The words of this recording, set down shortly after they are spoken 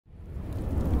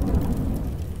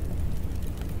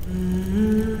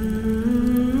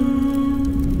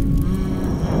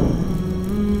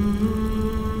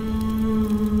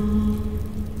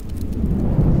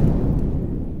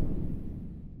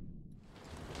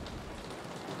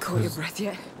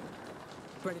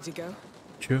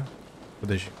Чо?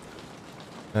 Подожди.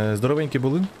 Здоровенькі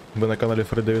були, ви на каналі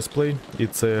Free і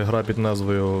це гра під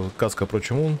назвою Казка про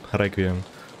чому, Requiem.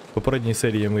 В попередній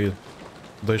серії ми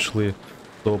дійшли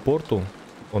до порту,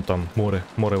 вон там, море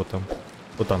отам.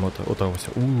 Отам ось.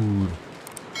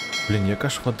 Блін, яка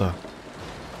ж вода.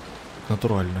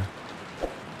 Натуральна.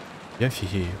 Я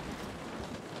офігею.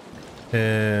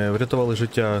 Врятували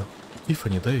життя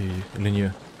Тіфані, да, її? Или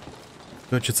ні?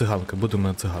 Чи циганка, буде в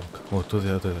мене циганка. О, тут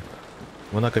я.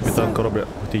 Вона капітан корабля.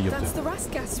 Ти їбти.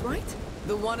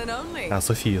 А,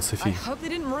 Софія.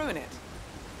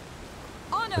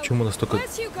 А чому нас тільки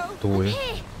двоє?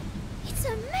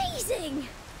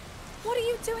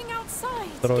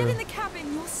 Троє.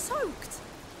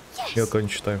 Я не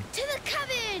читаю.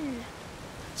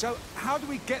 So, how do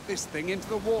we get this thing into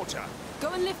the water? Go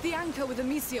and lift the anchor with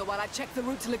Amicia while I check the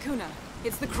route to Lacuna.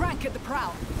 It's the crank at the prow.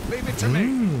 Leave it to me.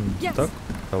 Yes. Так,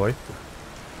 давай.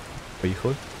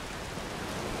 Поїхали.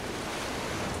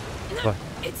 Давай.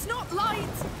 It's not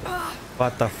light.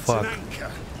 What the It's fuck? an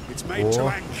anchor. It's made to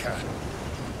anchor.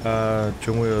 А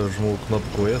чому я жму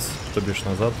кнопку S, тобі ж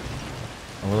назад?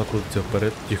 А вона крутиться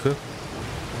вперед. Тихо.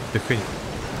 Тихенько.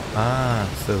 А,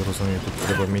 все зрозумів, тут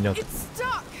треба міняти. It's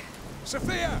stuck.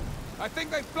 Sophia, I think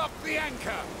they've blocked the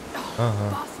anchor. Ага.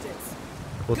 Bastards.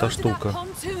 Ота Go to that штука.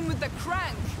 pontoon with the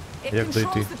crank. It Як controls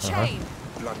дойти? the Ага. chain.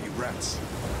 Bloody rats.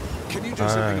 Can you do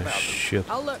something А, about them? щет.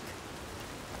 I'll look.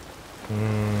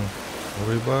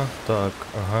 Риба. Так,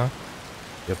 ага.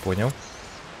 Я поняв.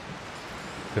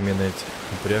 Камінець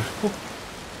упряжку.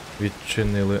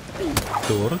 Відчинили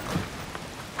торк.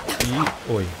 І...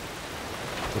 ой.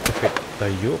 Отаке. Та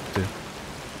йопти.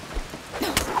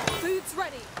 Food's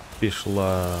ready.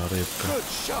 Пішла рибка.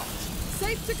 Good shot.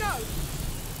 Safe to go.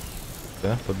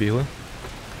 Так, побігли.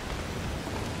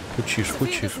 Хочеш.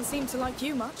 Sophia doesn't seem to like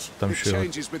you much. Там It що його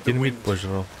changes with the кінміт wind,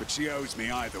 пожрав. but she owes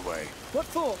me either way What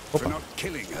for? for not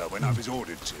killing her when I was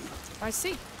ordered to. I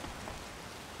see.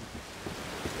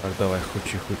 Так, давай,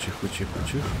 хочеш.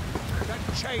 That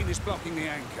chain is blocking the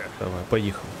anchor. Давай,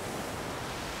 поїхав.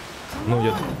 Ну,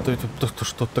 я... То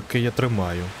що таке я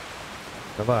тримаю?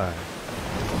 Давай.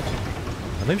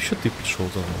 А навіщо ти пішов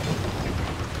за мною?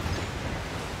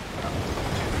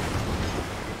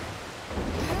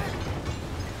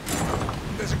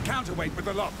 There's a counterweight with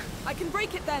the lock. I can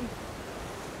break it then.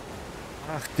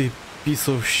 Ах ти,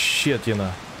 пісов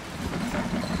щетіна.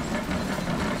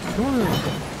 Ну,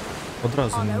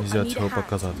 одразу не можна цього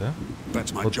показати, а?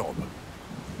 That's my job.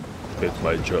 It's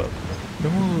my job.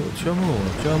 Чому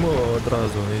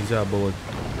одразу не можна було,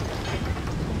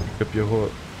 щоб його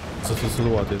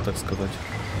застосувати, так сказати?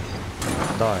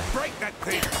 Давай. Break that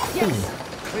thing.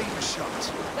 Clean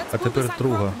shot. Let's А pull тепер this anchor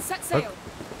друга. up and set Так? sail.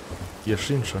 Є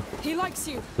ж інша. He likes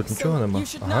you. Тут So нічого нема. you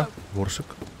should Ага, know. горшик.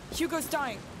 Hugo's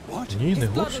dying. What? Ні, не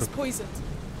His blood is горшик. poisoned.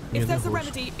 Ні, If не there's a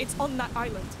горшик. remedy, it's on that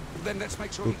island. Then let's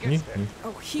make sure he Тут gets ні, there. ні.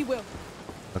 Oh, he will.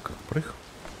 Так, прих.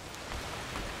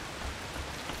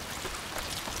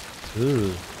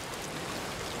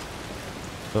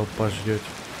 Толпа ждет.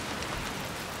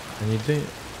 А ніде?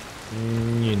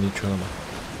 Ні, нічого нема.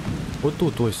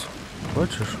 Отут ось.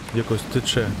 Бачиш? Якось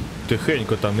тече.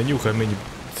 Тихенько там, не нюхай мені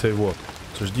цей во.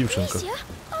 Це ж дівчинка.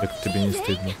 Як тобі не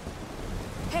стидно.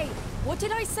 Hey, what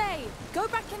did I say? Go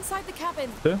back inside the cabin.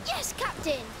 Те? Yes,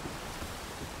 Captain.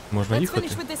 Можна Let's їхати?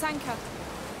 finish with this anchor.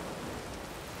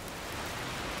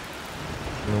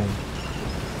 Ну.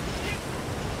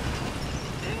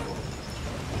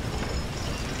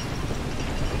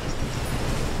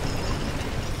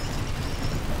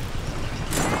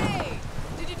 Hey,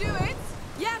 did you do it?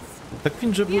 Yes. Так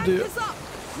він же The буде anchor's up.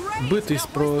 Great. битись Now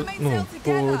про, hoist the mainsail ну, по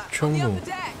together on the чому? upper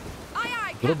deck. Aye,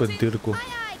 aye, Зробить Captain. дирку. Aye,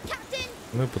 aye, Captain.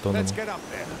 Ми потонемо. Let's get up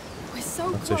there. We're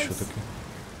so А це що close. таке?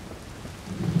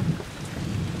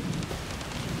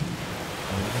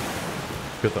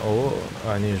 О,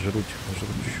 а ні, жруть.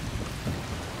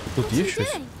 Тут є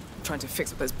щось? Trying to fix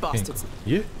up those Тихенько. bastards.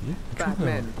 Є? Bad Нічого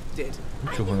нема. men did.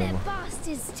 I Нічого think they're нема.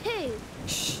 bastards too.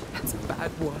 Shh, that's a bad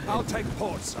word. I'll take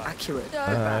port side. Accurate. А,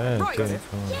 Right. так.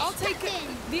 I'll take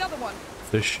the other one.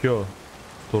 Це що?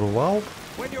 Штурвал?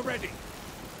 When you're ready.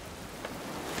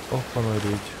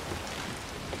 Опаноріть.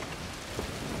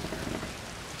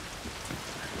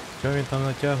 Що він там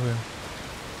натягує?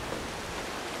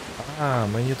 А,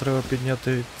 мені треба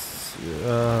підняти...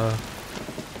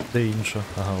 Де інша?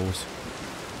 Ага, ось.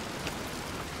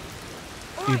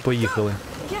 І поїхали.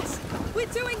 Yes,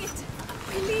 we're doing it.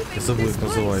 We're leaving Я забув, this як place.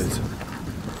 називається.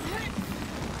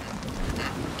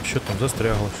 Що там,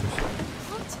 застрягло щось?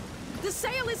 What? The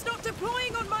sail is not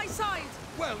deploying on my side.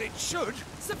 Well, it should.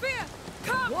 Sophia,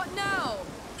 come. What now?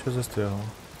 Що застрягло?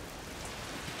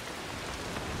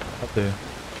 А де?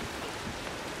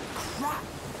 Crap!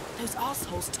 Those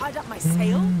assholes tied up my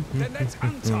sail. Then let's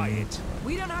untie it.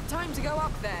 We don't have time to go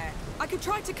up there. I could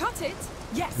try to cut it.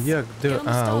 Yes. Як? Де? Get on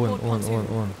the А, starboard вон.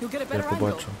 pontoon. You'll get a Я better angle.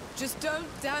 побачив. Just don't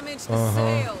damage the Ага.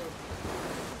 sail.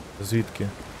 Звідки?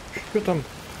 Що там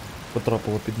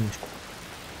потрапило під ніжку?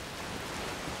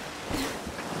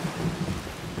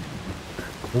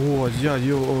 О,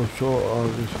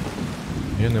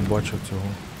 я не бачив цього.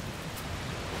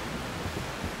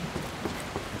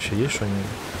 Ще є що ні?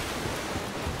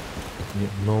 Ні.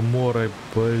 Ну море,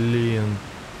 блін.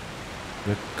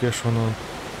 Яке ж воно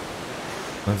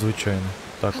надзвичайне.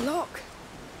 Так, A lock.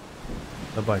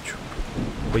 я бачу.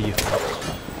 Поїхали.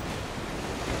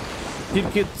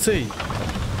 Тільки цей.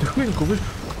 Тихенько, ви.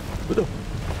 Куди?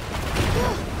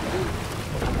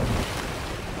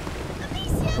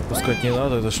 Опускать не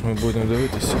надо, это ж мы будем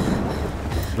дивитися.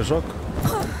 Прыжок.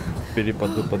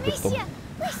 Перепаду под бортом. Alicia,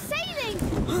 we're sailing!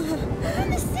 On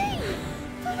the sea!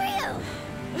 For real!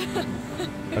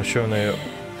 А що в неї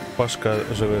Пашка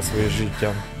живе своє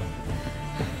життя?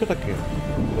 Що таке?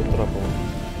 Потрапило.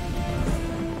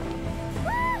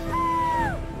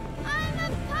 Woohoo! I'm a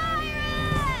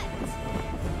pirate!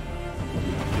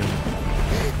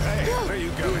 Hey, where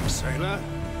you going, sailor?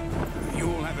 You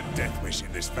all have a death wish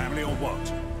in this family, or what?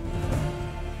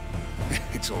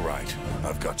 It's all right.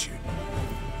 I've got you.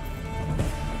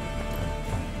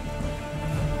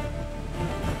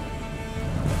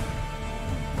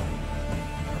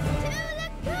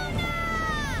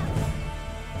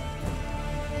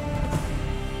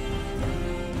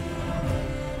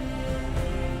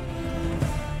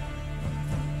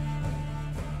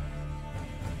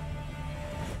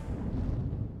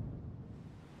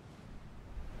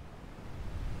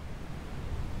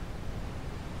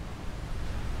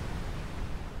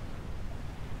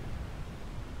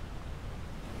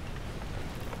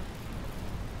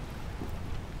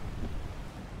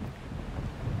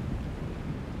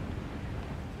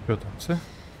 Що там? Це?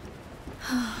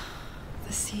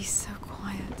 The sea's so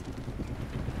quiet.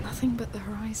 Nothing but the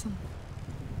horizon.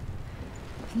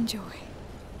 Enjoy.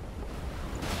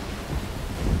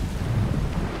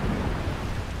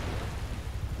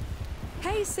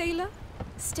 Hey, sailor.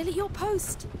 Still at your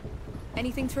post.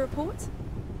 Anything to report?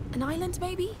 An island,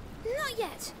 maybe? Not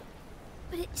yet.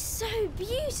 But it's so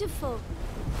beautiful.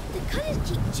 The colors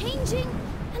keep changing,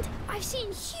 and I've seen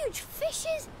huge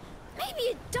fishes. Maybe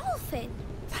a dolphin.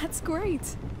 That's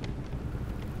great.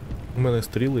 У мене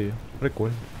стріли є.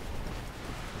 Прикольно.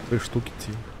 3 штуки ці.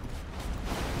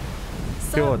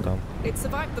 Що там? It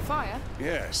survived the fire.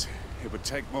 Yes, it would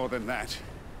take more than that.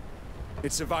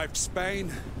 It survived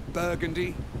Spain,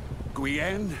 Burgundy,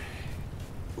 Guyenne.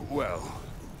 Well,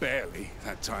 barely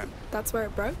that time. That's where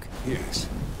it broke? Yes.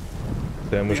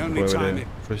 Це ми ж The only time проявляємо. it-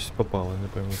 Щось попало, не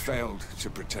пойму. що. Failed to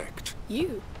protect. You?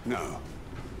 No.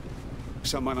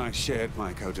 Someone I shared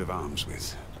my coat of arms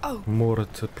with. Oh, Море,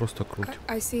 це просто круто.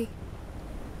 I see.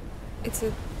 It's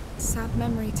a sad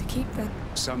memory to keep then.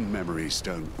 Some memories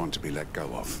don't want to be let go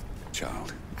of, child.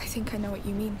 I think I know what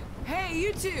you mean. Hey,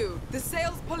 you two! The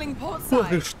sail's pulling port Ох,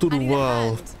 side. і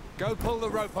штурвал. Go pull the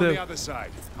rope on the other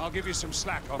side. I'll give you some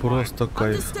slack on mine. Просто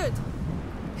кайф. Understood.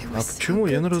 It А was so чому?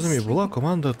 Я не good to розумію. sleep. Була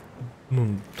команда, ну,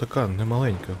 така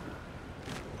немаленька.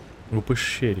 У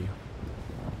пещері.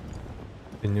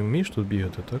 Ти не вмієш тут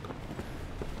бігати, так?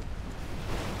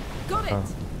 Got it.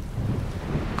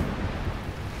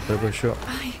 Треба що?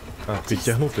 А,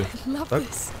 підтягнути. Love Так?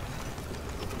 this.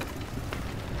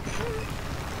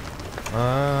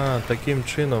 А, таким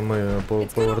чином ми It's good on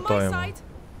my повертаємо. side.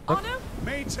 Arno?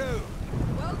 Me too.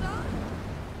 Well done.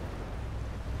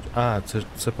 А,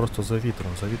 це просто за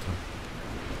вітром, за вітром.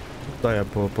 Та я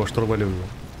поштурвалюю.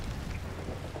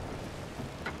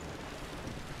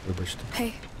 Вибачте.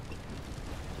 Hey.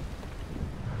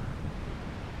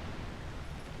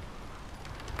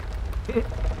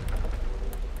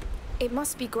 It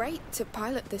must be great to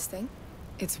pilot this thing.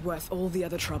 It's worth all the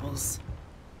other troubles.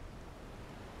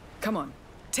 Come on,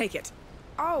 take it.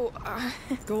 Oh,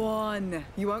 Go on.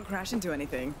 You won't crash into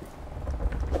anything.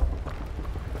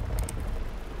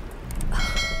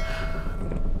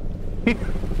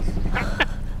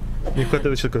 Не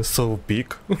хватило ще такого so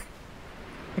big.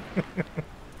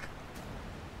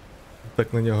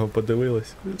 Так на нього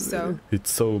подивилась. So?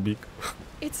 It's so big.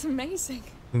 it's amazing.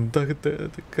 Так,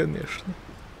 конечно.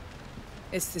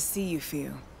 It's the sea you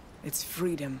feel. It's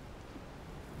freedom.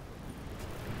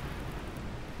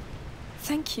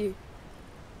 Thank you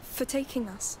for taking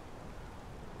us.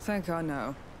 Thank God,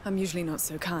 no. I'm usually not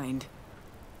so kind.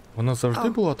 Вона завжди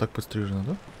Oh. була так пострижена,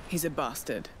 да? He's a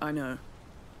bastard, I know.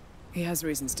 He has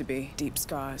reasons to be. Deep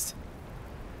scars.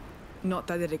 Not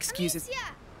that it excuses...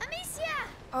 Amicia!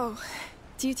 Oh,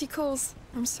 duty calls.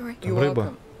 I'm sorry. Там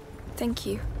риба. Thank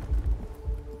you.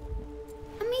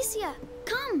 Amicia,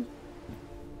 come.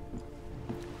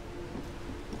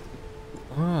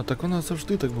 А, так вона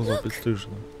завжди так була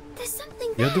підстрижена. There's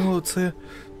something Я there. думав, це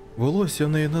волосся в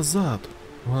неї назад.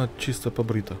 Вона чисто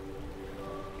побрита.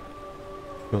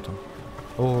 Що там?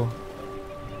 О.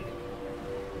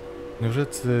 Невже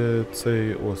це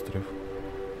цей острів?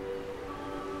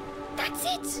 That's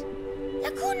it.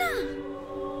 Laguna.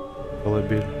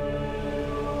 Колыбель.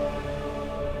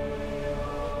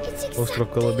 It's Остров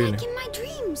exactly Колыбели. like in my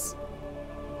dreams.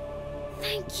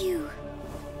 Thank you.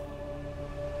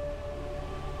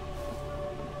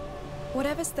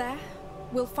 Whatever's there,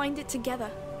 we'll find it together.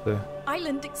 Це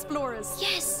Island explorers.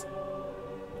 Yes.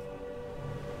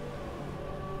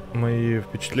 мої You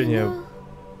впечатлення know,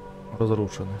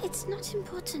 розрушені. it's not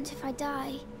important if I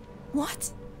die.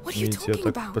 What? What are you Міліція talking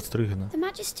так about? підстригена. The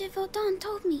Magister Valdon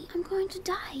told me I'm going to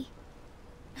die.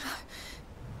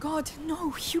 God, no,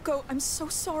 Hugo, I'm so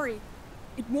sorry.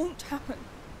 It won't happen.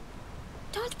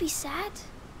 Don't be sad.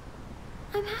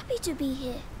 I'm happy to be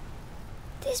here.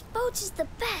 This boat is the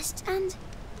best, and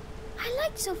I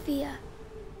like Sophia.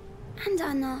 And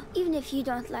Anna, even if you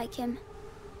don't like him.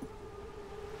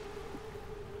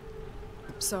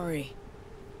 Sorry.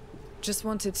 Just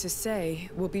wanted to say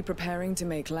we'll be preparing to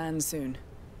make land soon.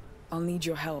 I'll need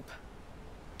your help.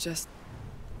 Just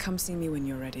come see me when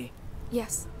you're ready.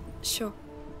 Yes, sure.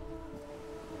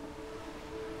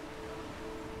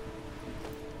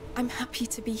 I'm happy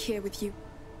to be here with you.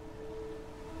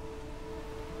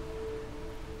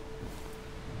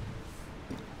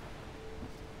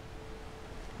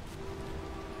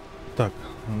 Так,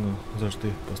 ну,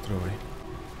 завжди постривай.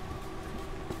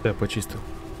 Я почистив.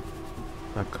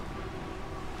 Так.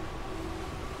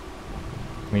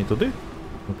 Мені туди?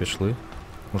 Ну, пішли.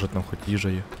 Може там хоч їжа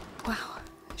є. Wow,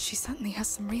 she certainly has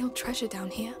some real treasure down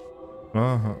here.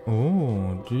 Ага.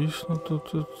 О, дійсно тут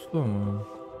це саме.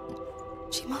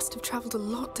 She must have traveled a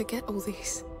lot to get all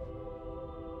these.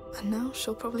 And now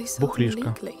she'll probably sell them Бухлішка.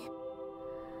 legally.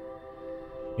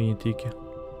 І не тільки.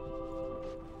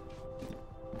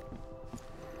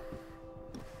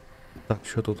 Так,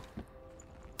 що тут?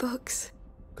 Books.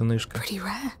 Книжка. Pretty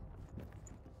rare.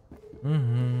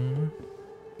 Угу.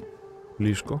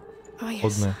 Ліжко. Oh yes,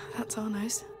 Одне. that's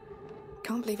Arno's.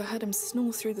 Can't believe I heard him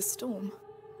snore through the storm.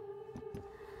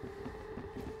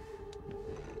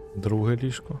 Друге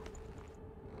ліжко.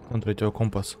 Там третього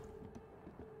компас.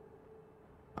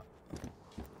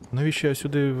 Навіщо я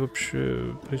сюди вообще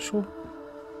прийшов?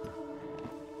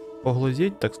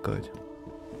 Поглазеть, так сказати.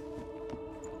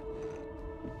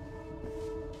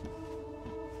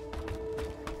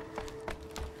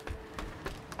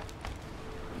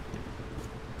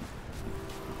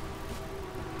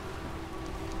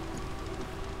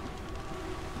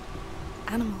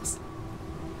 Animals.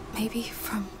 Maybe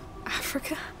from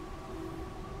Africa?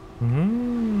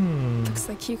 Looks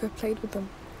like Hugo played with them.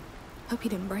 Hope he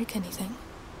didn't break anything.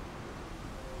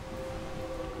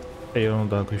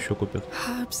 Ерунда, еще купят.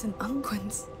 Herbs and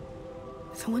unguents.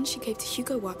 The one she gave to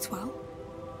Hugo worked well.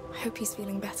 I hope he's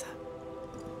feeling better.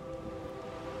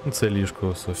 Це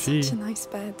ліжко Софії. Such a nice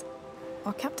bed.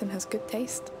 Our captain has good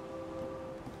taste.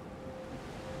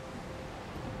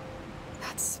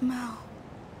 That smell.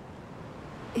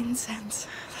 Incense.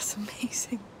 That's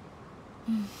amazing.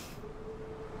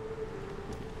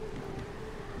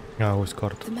 А, ось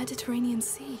карта. The Mediterranean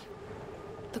Sea.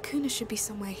 Laguna should be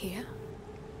somewhere here.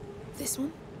 This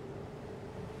one?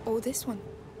 Or this one?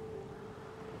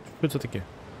 Що це таке?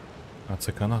 А,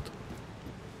 це канат.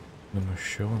 Думаю,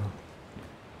 що воно?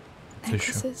 Це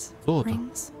що? Necklaces, Золото.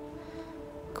 rings.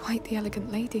 Quite the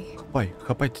elegant lady. Хапай,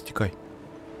 хапай, тікай.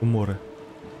 У море.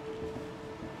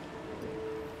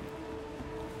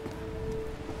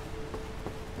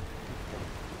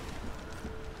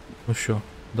 Ну що,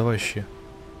 давай ще.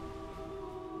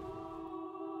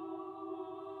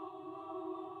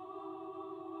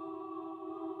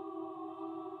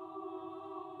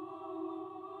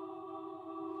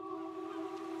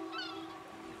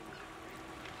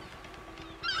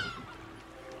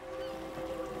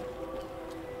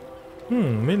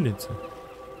 Мельниця.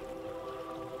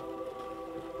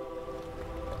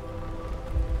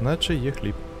 Наче є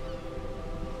хліб.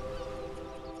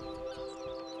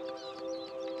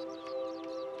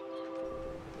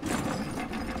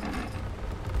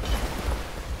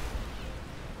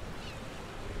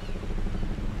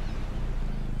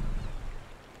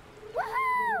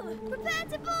 Woohoo! Prepare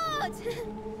to board!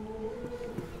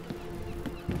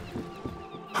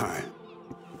 Hi.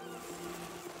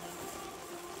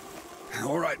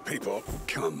 All right, people,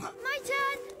 come. My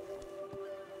turn!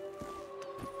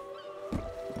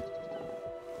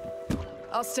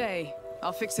 I'll stay.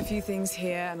 I'll fix a few things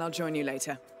here and I'll join you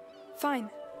later. Fine.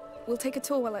 We'll take a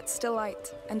tour while it's still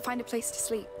light and find a place to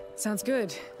sleep. Sounds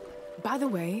good. By the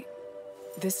way,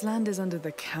 this land is under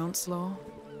the Count's law.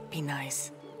 Be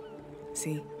nice.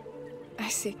 See? I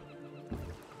see.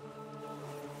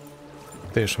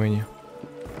 Теж мені.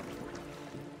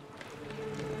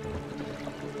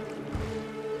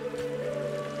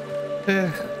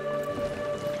 Ех.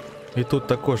 І тут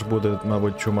також буде,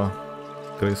 мабуть, чума.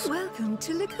 Крис. Welcome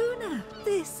to Laguna.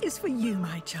 This is for you,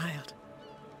 my child.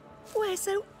 We're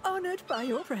so honored by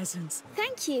your presence.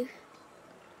 Thank you.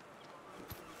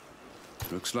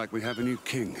 Looks like we have a new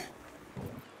king.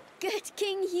 Good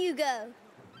King Hugo.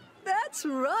 That's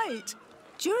right.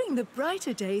 During the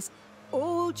brighter days,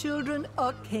 all children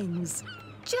are kings.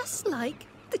 Just like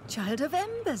the Child of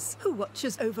Embers who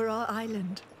watches over our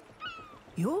island.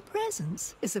 Your presence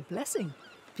is a blessing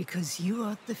because you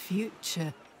are the future,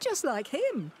 just like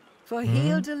him. For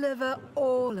he'll deliver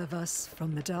all of us from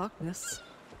the darkness.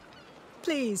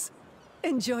 Please,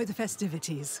 enjoy the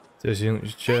festivities. Ця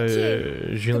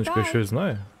жіночка Goodbye. щось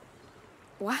знає?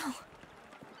 Wow.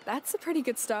 That's a pretty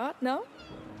good start, no?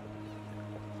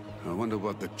 I wonder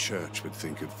what the church would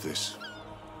think of this.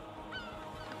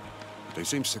 They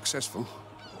seem successful.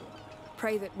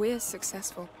 Pray that we're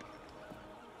successful.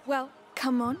 Well,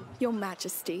 come on, Your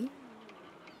Majesty.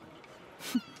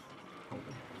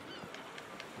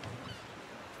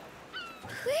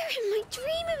 We're in my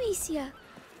dream, Amicia.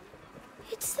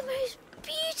 It's the most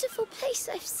beautiful place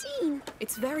I've seen.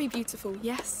 It's very beautiful,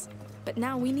 yes. But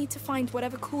now we need to find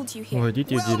whatever called you here.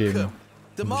 Войдіть в деревню.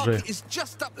 The Вже. market is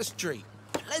just up the street.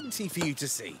 Plenty for you to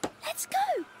see. Let's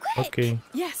go, quick. Окей.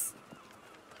 Yes.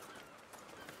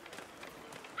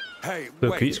 Hey,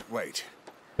 Look, wait.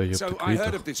 Та є So I heard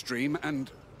квітах. of this dream,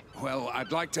 and, well,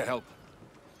 I'd like to help.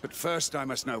 But first I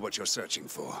must know what you're searching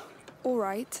for. All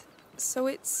right. So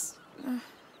it's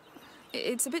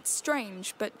a bit strange,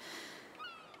 but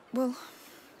well,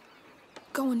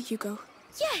 go on, Hugo.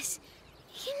 Yes,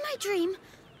 in my dream,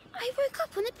 I woke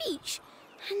up on a beach,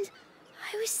 and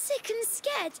I was sick and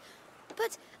scared.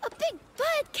 But a big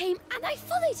bird came, and I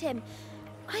followed him.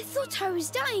 I thought I was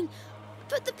dying,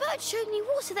 but the bird showed me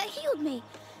water that healed me.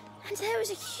 And there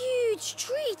was a huge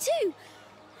tree, too.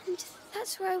 And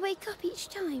that's where I wake up each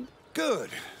time. Good.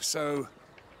 So,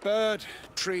 bird,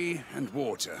 tree, and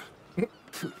water.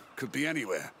 Could be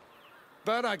anywhere.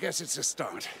 But I guess it's a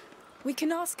start. We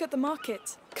can ask at the market.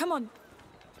 Come on.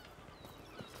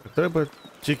 Треба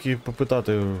тільки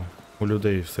попитати у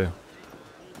людей і все.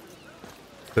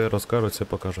 Все розкажуть, все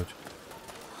покажуть.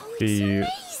 Oh, it's І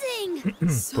amazing!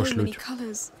 So many пошлють.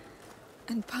 colors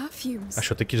and perfumes. А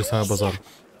що, такий же самий базар?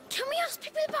 Can we ask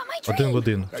people about my dream? Один в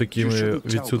один. Такі You ми shouldn't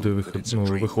tell відсюди them that it's a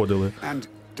dream. виходили. And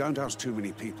don't ask too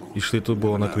many people. Ішли, тут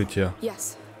було Never know. накриття.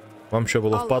 Yes. Вам що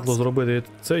було I'll впадло ask. зробити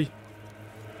цей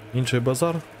інший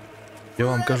базар? Я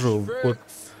вам кажу, от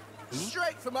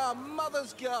Straight from our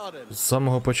mother's garden. з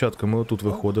самого початку ми отут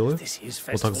виходили,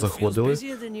 отак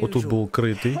заходили, отут був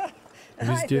критий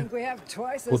везде,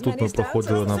 отут ми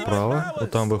проходили направо,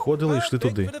 отам виходили і йшли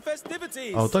туди.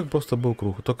 А отак просто був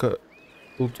круг. Тільки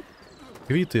тут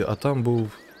квіти, а там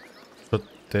був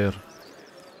шатер.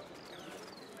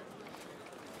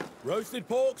 Roasted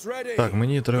pork's ready. Так,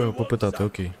 мені треба попитати,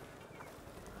 окей.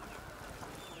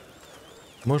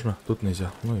 Можна? Тут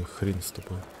нельзя. Ну і хрін з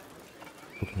тобою.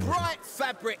 Тут можна. Bright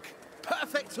fabric.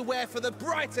 Perfect to wear for the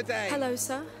brighter day. Hello,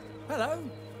 sir. Hello.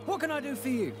 What can I do for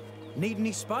you? Need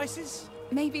any spices?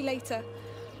 Maybe later.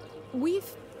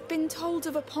 We've been told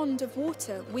of a pond of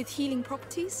water with healing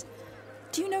properties.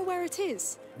 Do you know where it is?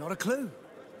 Not a clue.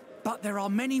 But there are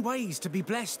many ways to be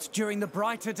blessed during the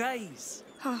brighter days.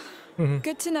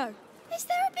 Good to know. Is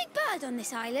there a big bird on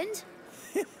this island?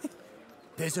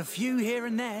 There's a few here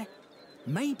and there.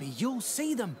 Maybe you'll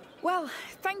see them. Well,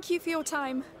 thank you for your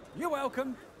time. You're welcome.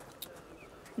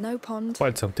 No pond.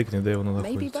 Пальцем тикни, де воно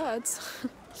Maybe знаходиться. birds.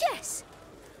 Yes.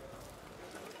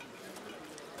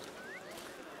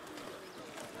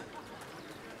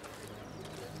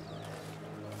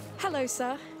 Hello,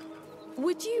 sir.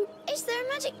 Would you... Is there a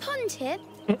magic pond here?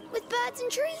 With birds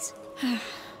and trees?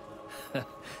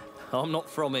 I'm not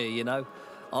from here, you know.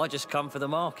 I just come for the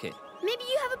market. Maybe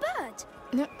you have a bird?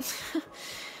 No.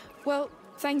 Well,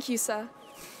 thank you, sir.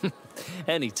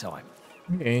 Anytime.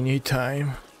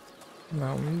 Anytime.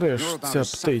 Де You're ж about ця as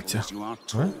supple птиця? as you are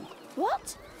tall.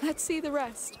 What? Let's see the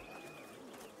rest.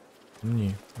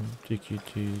 Ні, тільки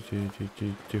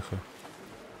тихо.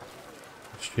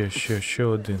 Ще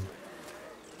один.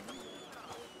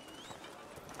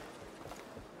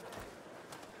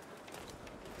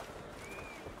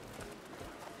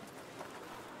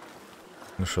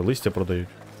 Ну що, листя продають?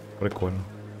 Прикольно.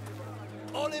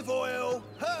 Olive oil,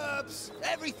 herbs,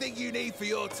 everything you need for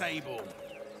your table.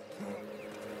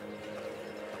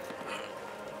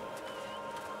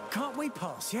 Can't we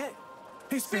pass yet?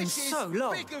 It's been Fish so is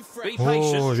long. big and Be fresh.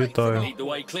 patient. О, вітаю. Keep the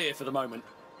way clear for the moment.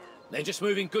 They're just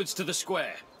moving goods to the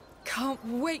square. Can't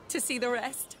wait to see the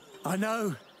rest. I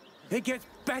know. It gets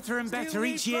better and better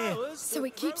each year. So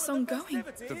it keeps on going.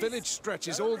 The village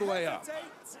stretches all the way up.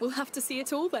 We'll have to see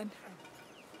it all then.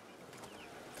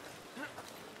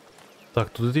 Так,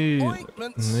 туди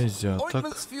Ointments. нельзя. Так,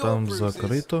 Ointments for your там bruises.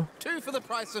 закрито. 2 for the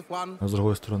price of one. А з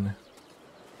другої сторони.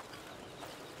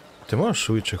 Ти можеш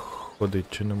швидше ходити,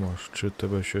 чи не можеш? Чи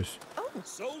тебе щось...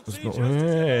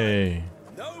 Ей!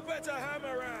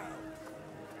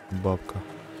 Бабка.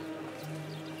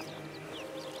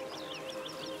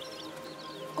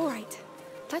 All right.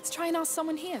 Let's try and ask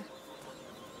someone here.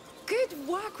 Good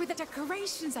work with the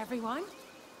decorations, everyone.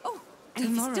 Oh, and if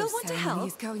you Tomorrow's still want to ceremony help,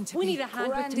 is going to we be need a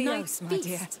hand with tonight's grandiose, my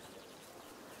dear. feast.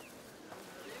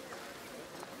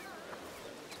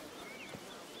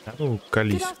 Ну,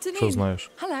 колись, Good afternoon. що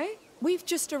знаєш. Hello. We've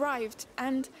just arrived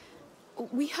and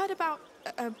we heard about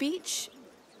a beach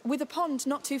with a pond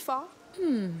not too far.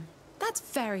 That's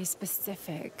very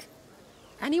specific.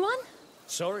 Anyone?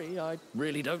 Sorry, I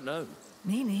really don't know.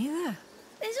 Me neither.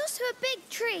 There's also a big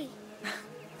tree.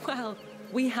 Well,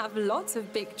 we have lots of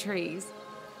big trees.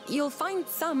 You'll find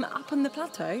some up on the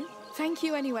plateau. Thank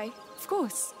you anyway. Of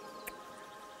course.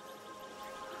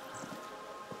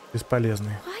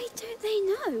 Безполезний. Why don't they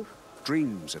know?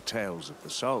 Dreams are tales of the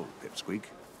soul, Pipsqueak,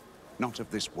 not of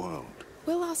this world.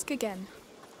 We'll ask again.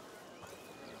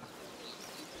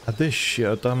 А де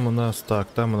ще? Там у нас так,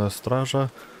 там у нас стража.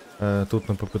 Тут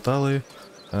ми попитали.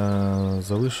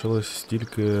 Залишилось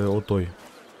тільки отой.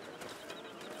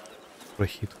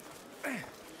 Прохід.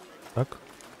 Так?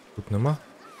 Тут нема.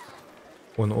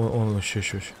 Он ще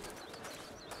щось.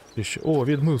 Ще. О,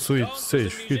 відмив свій цей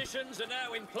хід.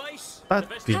 А,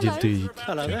 підійди.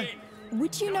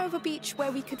 Would you know of a beach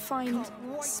where we could find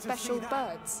special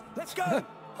birds? Let's go.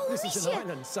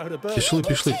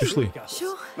 Пішли.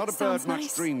 Sure. Not a bird Sounds much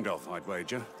nice. dreamed of, I'd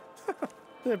wager.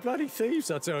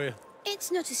 It's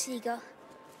not a seagull.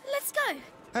 Let's go.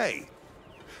 Hey,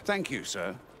 thank you, sir.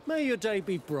 May your day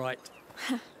be bright.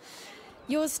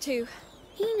 Yours too.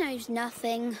 He knows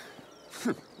nothing.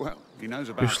 Well, he knows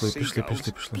about Пішли.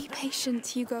 seagulls. Be patient,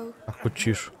 Hugo. А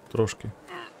хочеш трошки.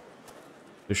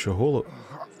 Ти що,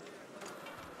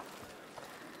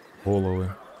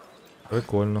 голови.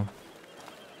 Прикольно.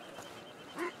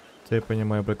 Це я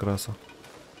розумію прекрасно.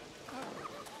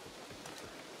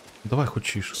 Давай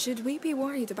хочеш. Should we be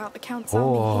worried about the Count's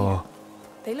army here? О,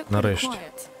 They look pretty нарешті.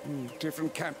 quiet.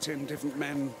 Different captain, different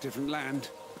men, different land.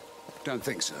 Don't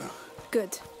think so.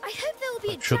 Good. I hope there will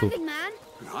be a Що тут? dragon man.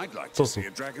 I'd like to Хто see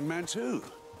тут? a dragon man too.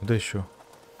 Де що?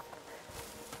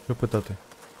 Що питати?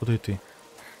 Куди йти?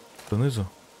 Донизу?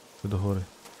 Чи до гори?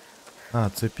 А,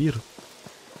 це пір?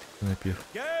 Це не пір.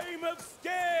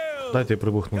 Дайте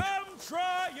прибухнути.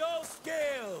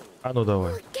 А ну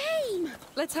давай. Game.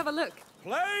 Let's have a look.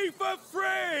 Play for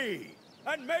free!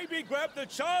 And maybe grab the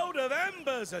child of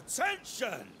Ember's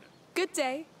attention! Good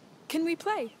day. Can we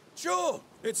play? Sure,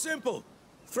 it's simple.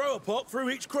 Throw a pot through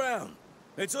each crown.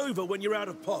 It's over when you're out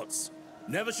of pots.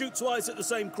 Never shoot twice at the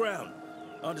same crown.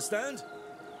 Understand?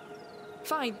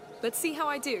 Fine. Let's see how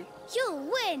I do. You'll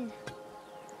win.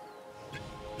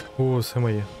 О, все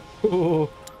моє. О,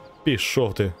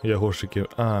 пішов ти, Ягошиків.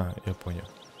 А, я поняв.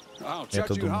 I'll Я judge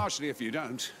то you думав. harshly if you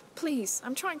don't. Please,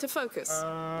 I'm trying to focus.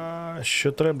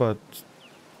 Що треба?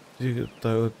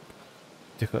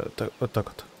 Тихо, так, отак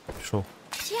от. Пішов.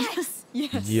 Yes.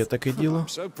 Yes. Є таке діло.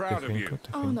 I'm so proud of you. Тихенько,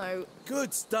 Oh тихенько. no.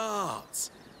 Good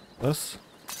start! Раз.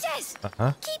 Yes.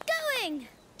 Ага. Keep going.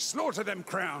 Slaughter them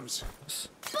crowns.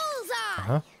 Bullseye.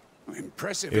 Ага.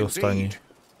 Impressive І останній. indeed.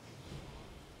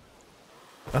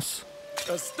 Раз.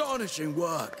 Astonishing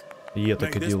work. Є May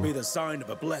таке this діло. be the sign of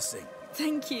a blessing.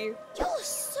 Thank you. You're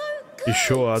so good. І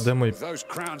що, а де мій Those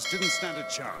crowns didn't stand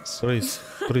a chance. приз?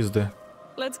 Приз де?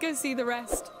 Let's go see the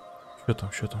rest. Що там,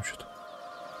 що там, що там?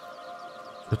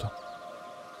 Що там?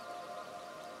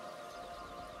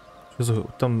 Що за...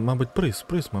 Там, мабуть, приз,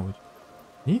 мабуть.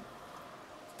 Ні?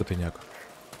 Скотиняка.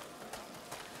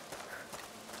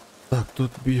 Так,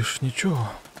 тут більш нічого.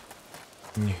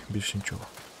 Ні, більш нічого.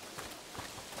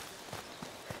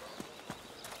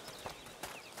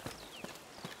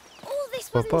 All this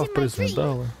wasn't Попав in my приз, dream,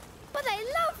 медали. but I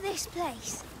love this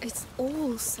place. It's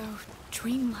all so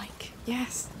dreamlike.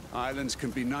 Yes. Islands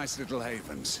can be nice little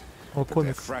havens, О, but they're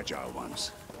комік. fragile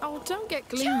ones. Oh, don't get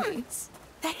gloomy.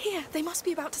 They're here. They must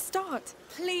be about to start.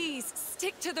 Please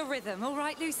stick to the rhythm, all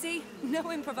right, Lucy?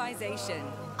 No improvisation.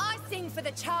 I sing for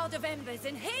the child of embers,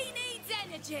 and he needs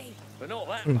energy. But not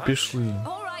that much. Пішли.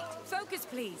 All right, focus,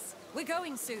 please. We're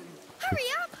going soon. Hurry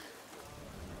up!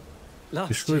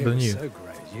 Пішли до них.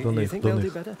 До них, до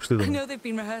них. Пішли до I них. know they've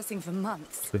been rehearsing for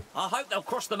months. I hope they'll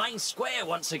cross the main square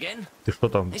once again. Ти що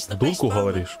там, дурку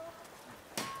говориш?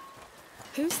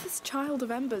 Who's this child of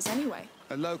embers anyway?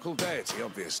 A local deity,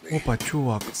 obviously. Опа,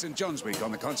 чувак. It's St. John's week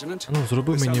on the continent. Ну,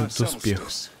 зроби The мені summer доспіх.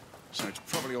 solstice. So it's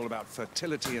probably all about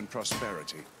fertility and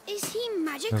prosperity. Is he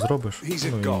Не magical? зробиш? He's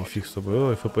a Ну і god. фіг з тобою.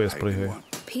 Ой, ФПС пригає.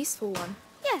 Peaceful one.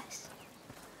 Yes.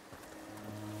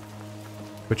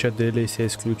 Хоча DLC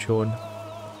исключен.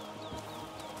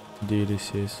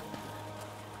 DLC.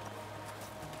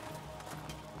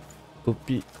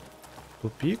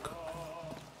 Тупік?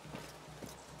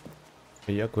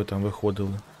 І як ви там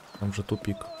виходили? Там же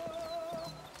тупік.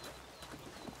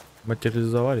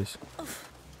 Материализовались?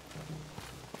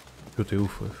 Чё ты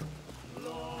уфаешь?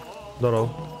 Здорово.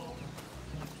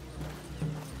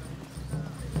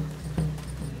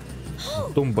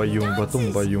 Тумба-юмба,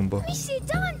 тумба-юмба. We see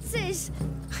dances!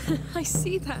 I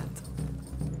see that.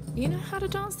 You know how to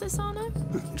dance this, Arno?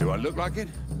 Do I look like it?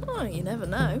 Oh, you never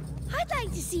know. I'd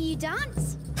like to see you dance.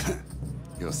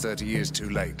 You're 30 years too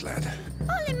late, lad.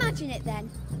 I'll imagine it then.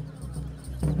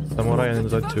 Самурай не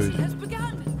затюють. Has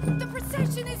begun. The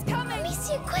procession is coming. Miss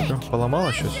you quick. Що,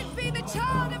 поламала щось? Blessed be the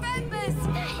child of embers.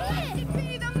 Blessed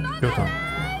be the mother. Що там?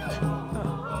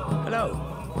 Hello.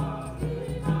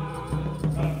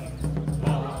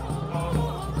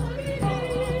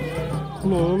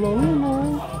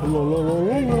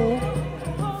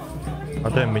 А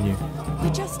дай мені.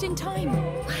 We're just in time.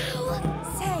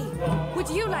 Say, would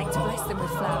you like to bless them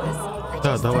with flowers?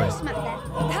 Да, давай. Smack them.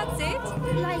 That's it.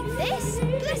 Like this?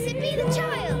 Blessed be the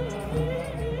child.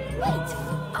 Wait,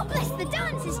 I'll bless the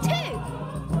dancers too.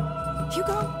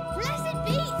 Hugo. Blessed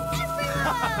be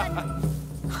everyone.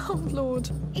 Oh, Lord.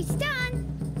 It's done.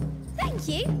 Thank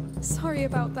you. Sorry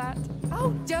about that. Oh,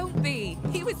 don't be.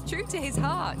 He was true to his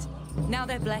heart. Now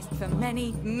they're blessed for many,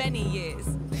 many years.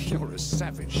 You're a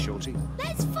savage, Shorty.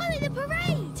 Let's follow the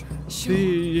parade. Ти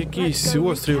якийсь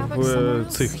острів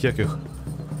цих яких.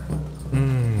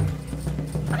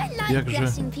 I like Як же?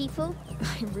 blessing people.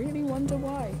 I really wonder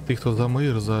why. Ти хто за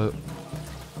мир, за...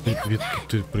 Відки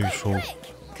ти прийшов?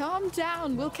 Calm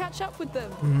down. We'll catch up with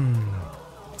them.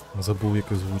 Забув, як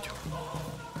звуть.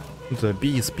 Це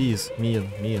піс, мін.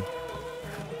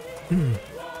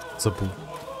 Забув.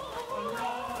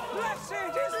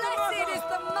 Blessed is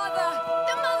the mother.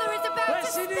 The mother is about to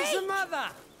Blessed speak. is the mother!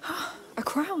 A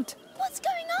crowd. What's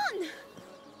going on?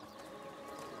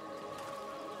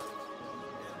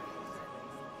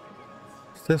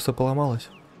 Це все поламалось.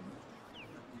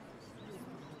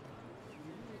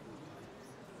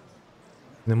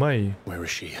 Немає її. Where is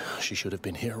she? She should have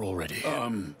been here already.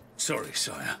 Sorry,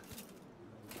 sire.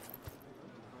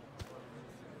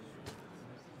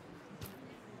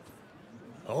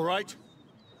 All right?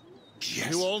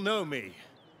 Yes. You all know me.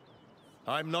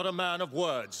 I'm not a man of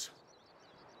words.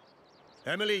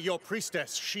 Emily, your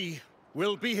priestess, she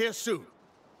will be here soon.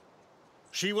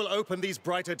 She will open these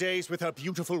brighter days with her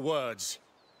beautiful words.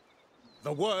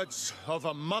 The words of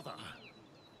a mother.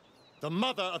 The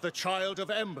mother of the child of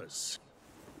embers.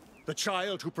 The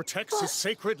child who protects his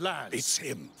sacred lands. It's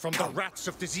him. From the rats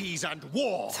of disease and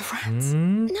war. The rats.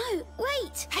 No,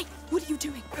 wait. Hey, what are you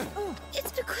doing? Oh.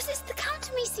 It's because it's the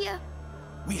Count, Amicia.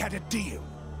 We had a deal.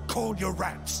 Call your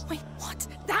rats. Wait, what?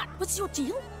 That was your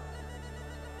deal?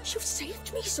 You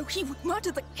saved me so he would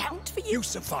murder the Count for you? You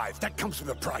survived. That comes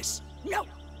with a price. No!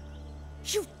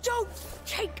 You don't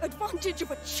take advantage of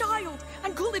a child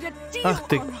and call it a deal, Ах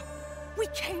ты. Anna. We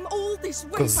came all this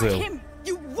way Козел. for him.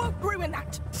 You won't ruin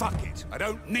that. Fuck it. I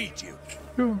don't need you.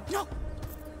 No.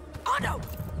 Anna!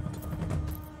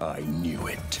 I knew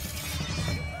it.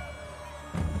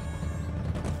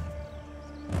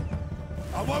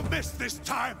 I won't miss this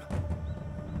time.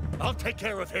 I'll take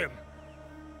care of him.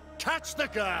 Catch the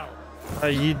girl. А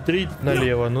їдріть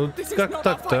наліво. Ну як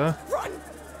так-то, а?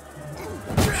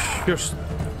 Що ж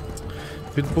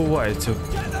відбувається?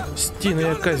 Стіна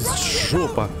якась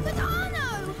жопа.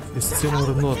 Із цим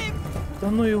горно.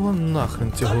 Та ну його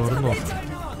нахрен цього горно.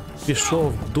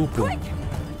 Пішов в дупу.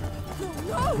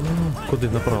 Куди?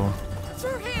 Направо.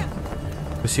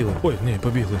 Присіли. Ой, ні,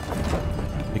 побігли.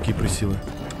 Які присіли.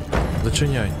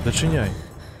 Зачиняй, зачиняй.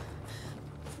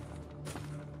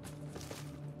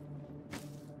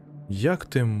 Як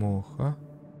ти мог, а?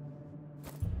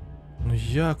 Ну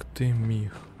як ти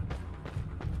міг?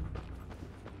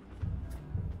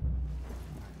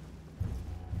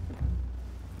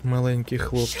 Маленький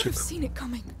хлопчик.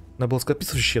 На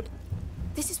блоскопису щит.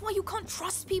 This is why you can't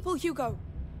trust people, Hugo.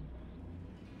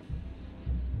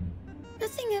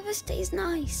 Nothing ever stays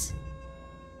nice.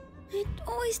 It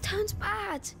always turns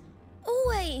bad.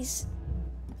 Always.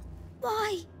 Why?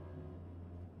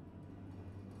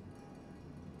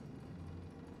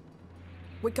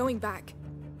 We're going back.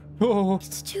 Oh.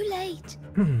 It's too late.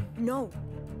 No.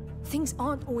 Things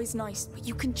aren't always nice, but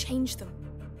you can change them.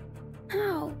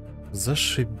 How?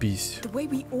 Зашибісь. The way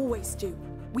we always do.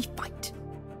 We fight.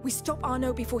 We stop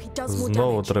Arno before he does more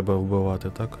Знову damage. треба вбивати,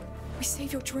 так? We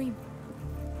save your dream.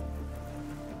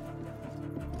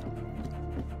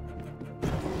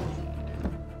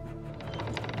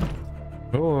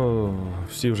 О,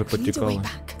 всі вже We need a way потікали.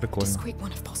 back. Прикольно. Discreet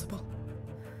one if possible.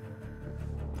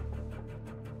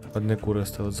 Одне кури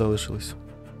залишились.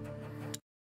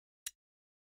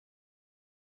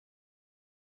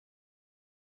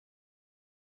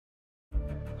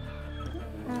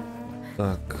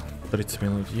 Так, 30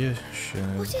 минут є, ще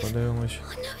подивимось.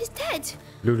 Arno is dead.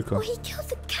 Люлька. Or he killed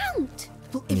the Count.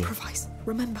 We'll improvise.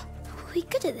 Remember. Are we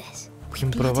good at this?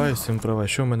 Імпровайз.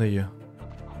 Що в мене є?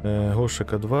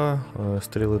 Гошика 2,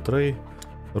 стріли 3,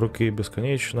 руки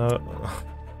безконечно.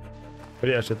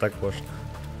 Пряжі також.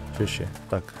 Що ще?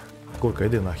 Так, курка,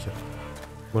 йди нахер.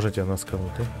 Може тебе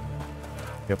насканути?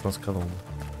 Я б насканув.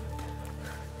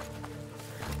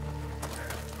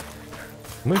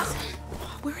 Мих.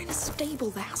 We're in a stable.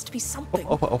 There has to be something.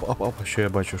 Опа. Що я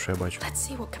бачу? Let's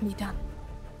see what can be done.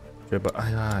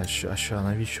 Що,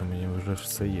 навіщо мені вже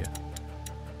все є?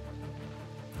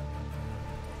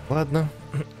 Ладно.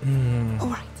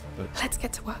 Alright, let's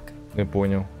get to work. Не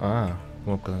понял.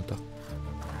 Кнопка не так.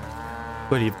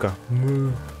 Корівка.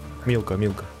 Мілка.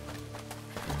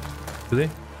 Сюди?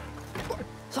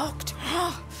 Locked.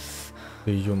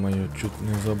 Йо-моє, чуть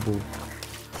не забув.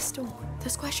 This door. The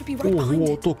square should be right behind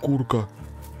Ого, it. то курка.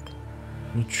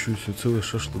 Нічого себе, цілий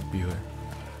шашлик бігає.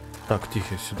 Так,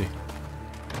 тихо, сюди.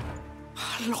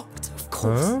 Locked, of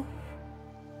course.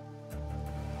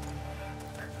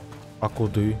 А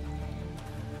куди?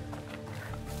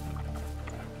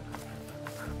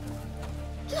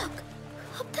 Look,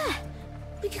 up there.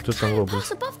 We could Що там climb робиш?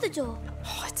 past above the door.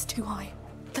 Oh, it's too high.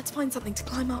 Let's find something to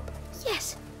climb up.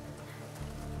 Yes.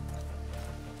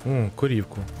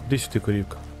 Корівку. Іди сюди,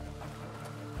 корівка.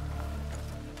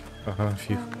 Ага,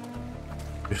 фіг.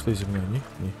 Пішли зі мною,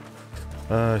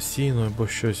 ні? Сіно або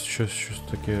щось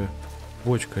таке.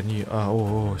 Бочка, ні.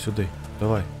 Ого, сюди.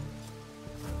 Давай.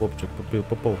 Хлопчик,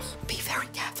 поповз. Be very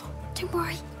careful. Don't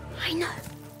worry. I know.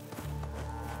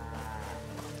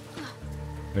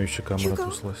 Навіщо камера Hugo.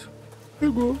 тряслась?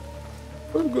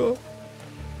 Hugo.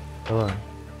 Давай.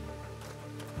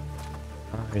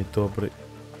 Ай, добрий.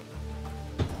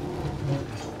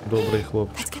 Добрий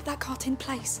хлопчик. Let's get that cart in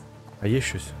place. А є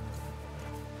щось?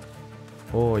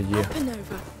 О, є. Up and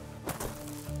over.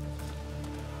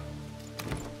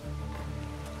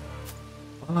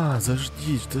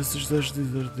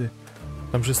 Зажди.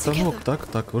 Там же станок, так?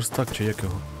 Так, верстак чи як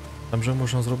його. Там же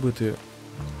можна зробити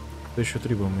те, що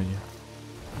треба мені.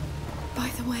 By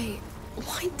the way,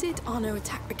 why did Arno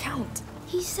attack the Count?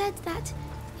 He said that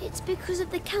it's because of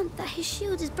the Count that his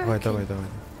shield is broken. Давай.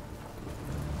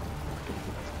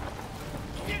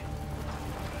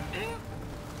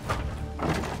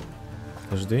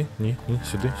 Жди, ні,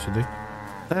 сюди.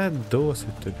 Та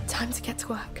досить тобі. Time to get to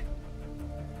work.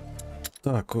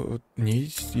 Так,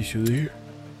 ні, і сюди.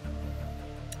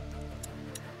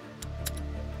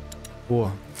 О.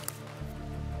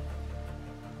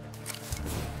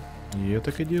 Є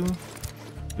таке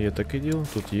діло.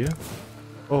 Тут є.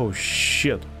 Оу,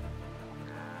 щет.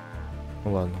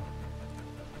 Ладно.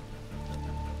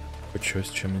 Хоч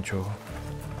щось, чим нічого.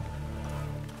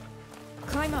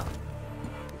 Climb up.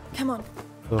 Come on.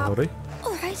 Догори.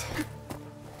 All right.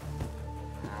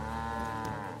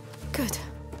 Good.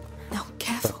 Now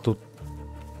careful. Так, тут.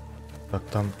 Так,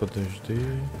 там подожди.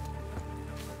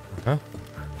 Ага.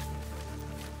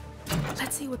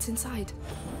 Let's see what's inside.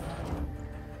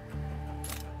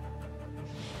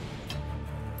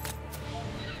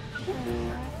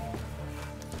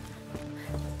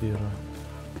 Сіра.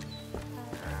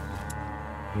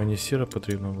 Мені сіра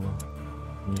потрібна була?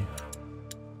 Ні.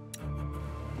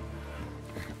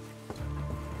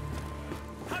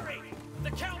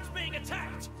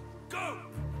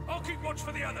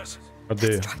 А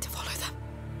де?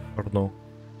 Арно.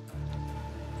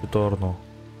 Це Арно.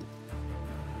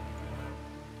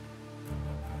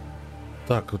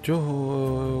 Так, у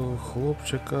цього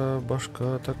хлопчика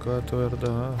башка така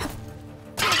тверда.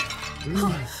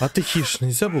 А тихіш,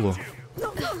 нельзя було?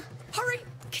 Hurry!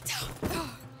 Get down!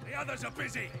 The others are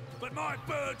busy, but my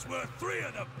birds were 3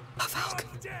 of them. A falcon.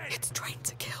 It's trained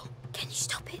to kill. Can you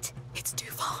stop it? It's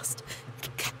too fast.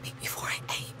 It'll get me before I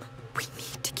aim. We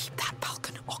need to keep that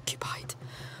falcon occupied.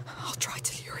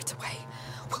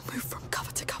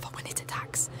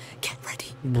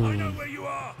 I know where you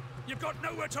are. You've got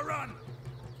nowhere to run.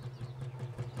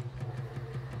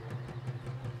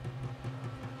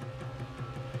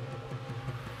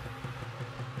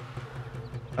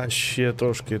 А ще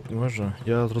трошки, може?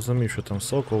 Я зрозумів, що там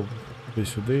сокол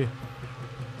туди-сюди.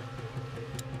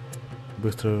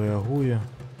 Бистро реагує.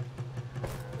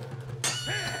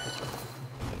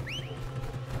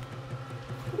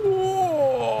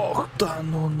 Ох, та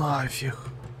ну нафіг.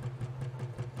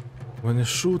 Ви не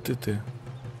шутите?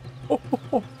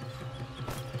 О-хо-хо.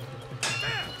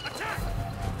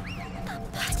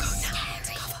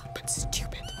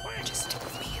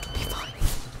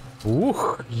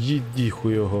 Ух,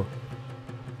 їдіху його.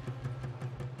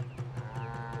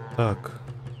 Так.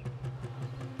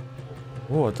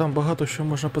 О, там багато що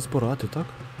можна позбирати, так?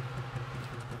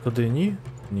 Туди ні?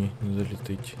 Ні, не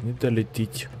долетить. Не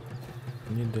долетить.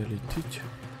 Не долетить.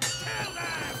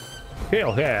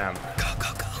 Kill him!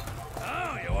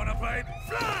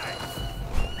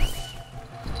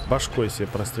 Башкой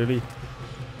себе прострілій.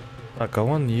 Так, а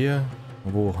вон є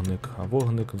вогник. А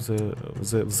вогник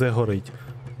вже горить.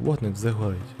 Вогник вже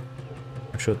горить.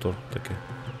 А що то таке?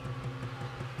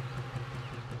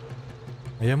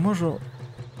 А я можу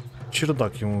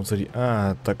чердак йому взорі.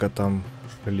 А, так а там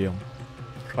шлем.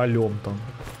 Шалем там.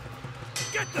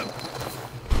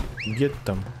 Get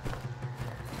там.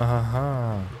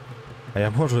 Ага. А я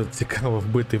можу цікаво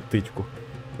вбити птичку.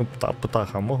 Ну,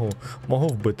 птаха можу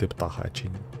вбити птаха чи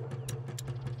ні?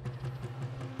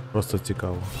 Просто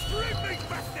цікаво.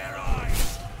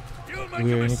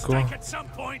 Тихенько.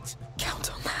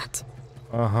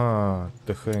 Ага,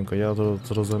 тихенько, я тут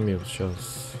зрозумів,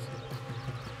 щас.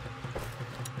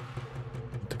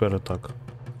 Тепер отак.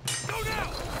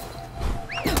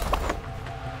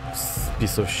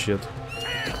 Piece of shit.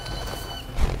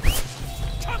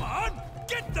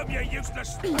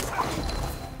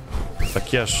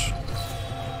 Так я ж...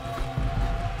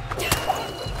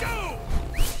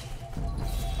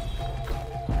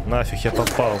 Нафіг я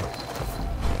попав.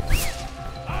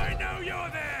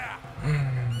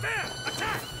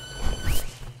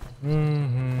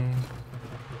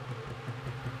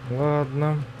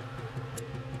 Ладно.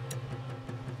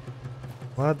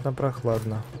 Ладно,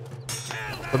 прохладно.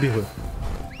 Побігли.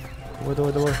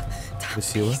 Давай.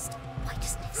 Висіли.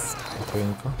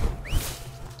 Спокійненько.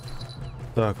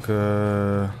 Так,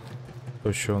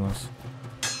 то що у нас?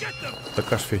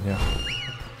 Така ж фігня.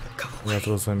 Я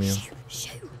зрозумів.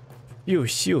 І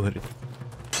усі, говорить.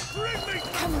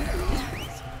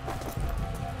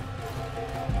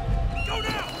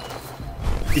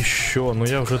 І що? Ну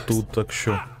я вже тут, так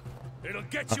що.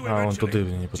 Ага, вон туди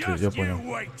мені потрібно, я понял.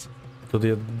 Туди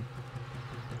я...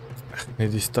 Не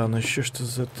дістану, що ж це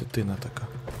за дитина така?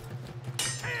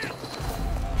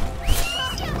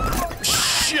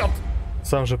 Щет!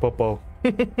 Сам же попав.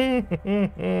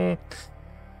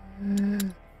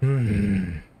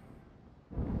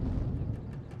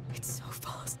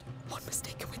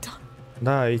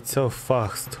 Да, it's so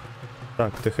fast.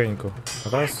 Так, тихенько.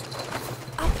 Раз.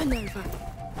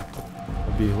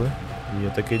 Побігли. Є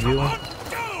таке діло.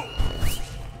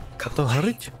 А то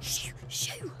горить?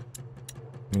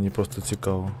 Мені просто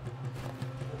цікаво.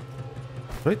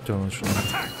 Горить воно чи не?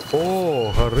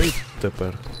 О, горить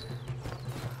тепер.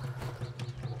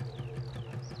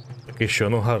 Так і що,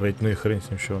 ну горить, ну і хрень з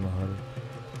ним, що воно горить.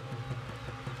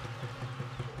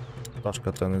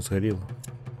 Пташка та не згоріла.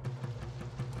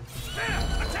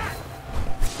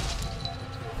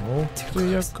 О, ти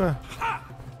яка.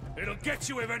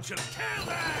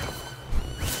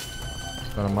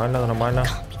 Нормально.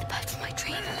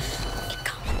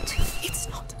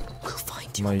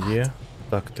 Моє.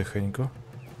 Так, тихенько.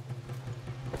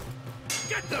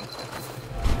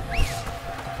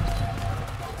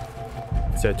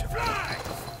 Сядь.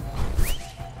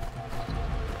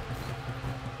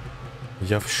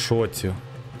 Я в шоці.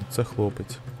 Це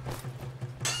хлопець.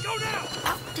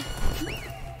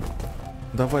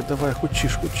 Давай,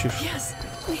 хочеш.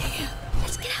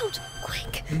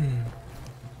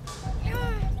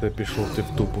 Ти пішов ти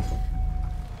в тупу.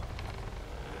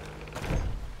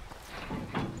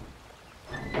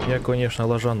 Я, конечно,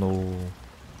 лажанув.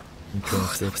 Нічого не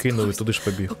себе кинув і туди ж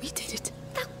побіг.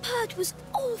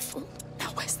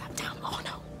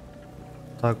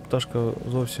 Так, пташка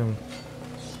зовсім...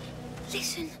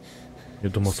 Я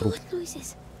думав, труп.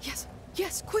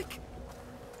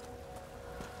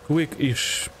 Квик і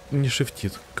не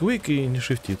шифтит. Квик і не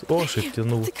шифтит. О,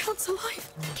 шифтинув.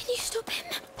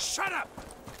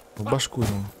 В башку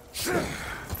ему.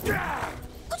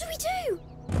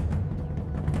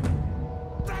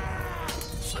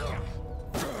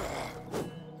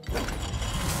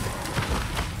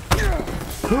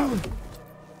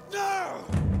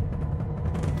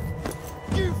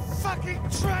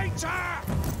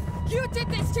 You did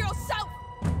this to yourself!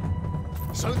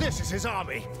 So this is his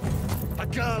army? A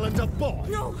girl and a boy?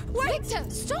 No, wait! Victor,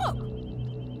 stop!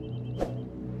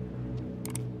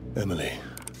 Emily.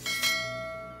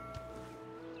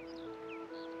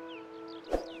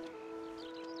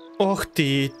 Ох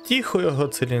ти, тихо його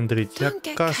циліндрить,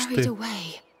 яка ж ти.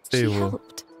 Ти його.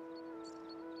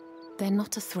 They're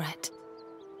not a threat.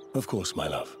 Of course, my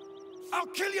love.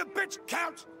 I'll kill you, bitch,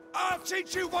 Count! I'll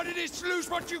teach you what it is to lose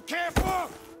what you care for!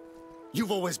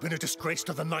 You've always been a disgrace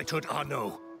to the knighthood,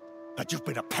 Arnaud. And you've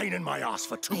been a pain in my ass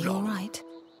for too long. Are you all right?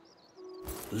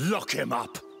 Lock him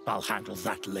up. I'll handle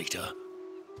that later.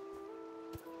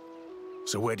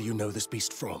 So where do you know this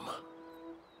beast from?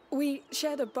 We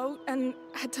shared a boat and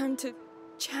had time to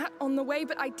chat on the way,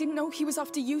 but I didn't know he was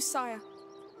after you, sire.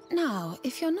 Now,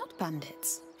 if you're not bandits,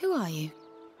 who are you?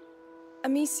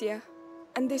 Amicia,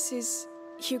 and this is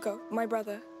Hugo, my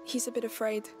brother. He's a bit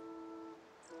afraid.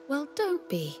 Well, don't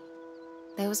be.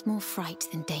 There was more fright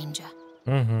than danger.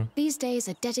 These days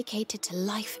are dedicated to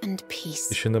life and peace.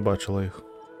 Ти ще не бачила їх.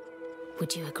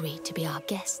 Would you agree to be our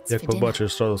guests Як for dinner?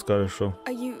 побачиш, сразу скажеш, що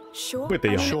Are you sure? бити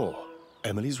його. Sure.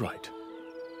 Emily's right.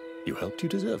 You helped, you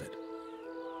deserve it.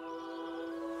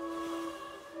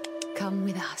 Come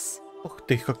with us. Ух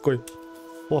ти, какой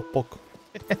хлопок.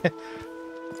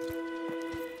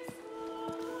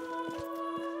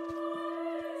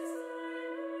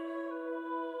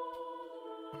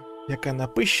 Яка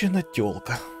напищена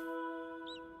тёлка.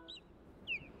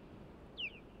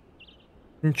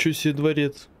 Нічого сі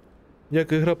дворець.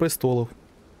 Як Ігра престолів.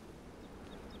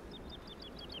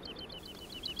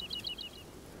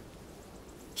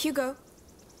 Hugo,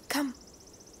 come.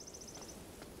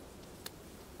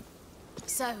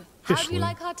 So, how do you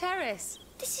like our terrace?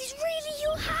 This is really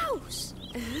your house.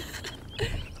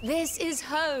 This is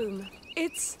home.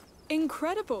 It's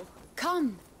incredible.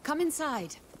 Come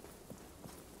inside.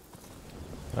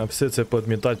 А все це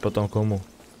підмітать потім кому?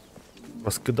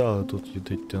 Розкидали тут,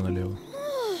 йдете наліво.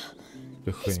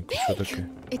 Тихенько, що таке?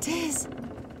 It is.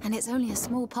 And it's only a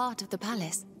small part of the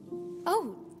palace. Oh,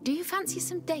 do you fancy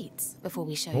some dates before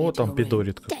we show you О, to там your room?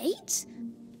 підорітка. Dates?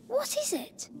 What is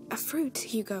it? A fruit,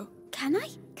 Hugo. Can I?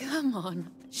 Come on.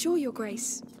 Sure, Your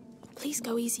Grace. Please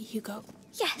go easy, Hugo.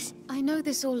 Yes. I know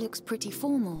this all looks pretty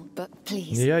formal, but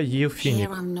please. Я їв фінік.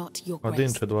 Here I'm not your Один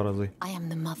grace. чи два рази. I am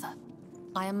the mother.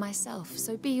 I am myself,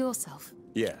 so be yourself.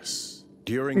 Yes.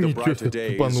 During the brighter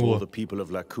days, all the people of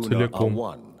La Cuna are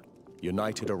one,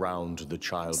 united around the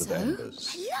child of embers.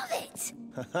 I love it.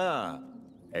 Haha.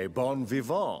 A bon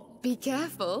vivant. Be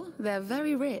careful, they're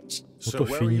very rich. So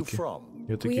where are you from?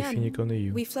 Я таких фініків не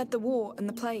їв. We fled the war and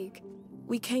the plague.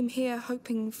 We came here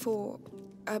hoping for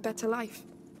a better life.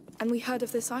 And we heard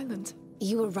of this island.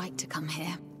 You were right to come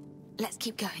here. Let's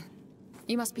keep going.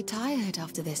 You must be tired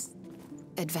after this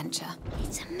adventure.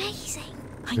 It's amazing.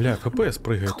 Бля, ФПС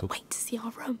пригає тут. Wait to see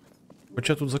our room.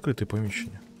 Хоча тут закрите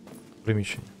приміщення.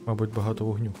 Мабуть, багато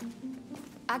вогню.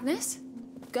 Agnes,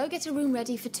 go get a room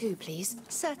ready for two, please.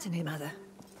 Certainly, Mother.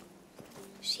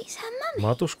 She's her mummy.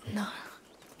 Матушка? No,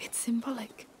 it's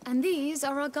symbolic. And these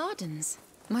are our gardens.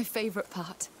 My favorite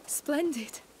part.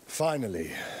 Splendid.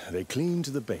 Finally, they cleaned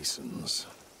the basins.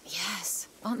 Yes,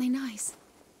 aren't they nice?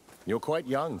 You're quite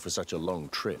young for such a long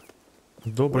trip.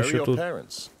 Добре, Where are що your тут.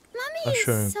 parents? Mummy А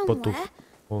що is він потух? somewhere,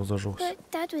 О, зажогся. but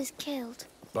Dad was killed.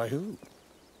 By who?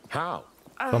 How?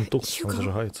 Там тух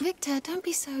зажигається. Victor, don't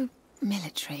be so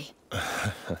military.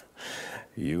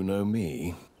 You know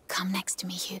me. Come next to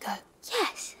me, Hugo.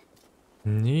 Yes.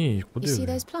 Ні, You куди see ви?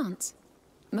 those plants?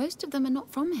 Most of them are not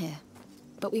from here,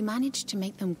 but we managed to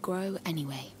make them grow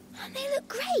anyway. And they look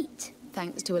great.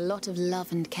 Thanks to a lot of love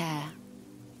and care.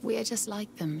 We are just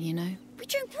like them, you know. We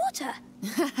drink water.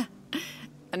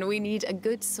 And we need a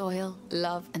good soil,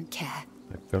 love and care.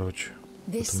 Так, коротше.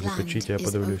 This Потім land закричіть, я is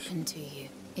подивлюсь. open to you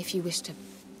if you wish to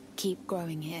keep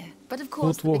growing here. But of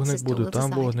course, Тут the big вогник sister буде, will там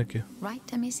decide. вогники.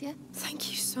 Right, Amicia? Thank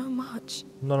you so much.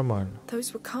 Нормально.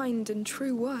 Those were kind and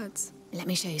true words. Let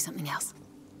me show you something else.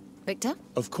 Victor?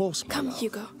 Of course, my Come, love.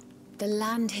 Hugo. The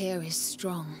land here is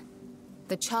strong.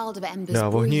 The child of embers Да,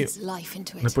 вогні breathes life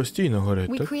into не it. постійно горять,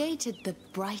 We так? created the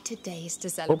brighter days to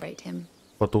celebrate him.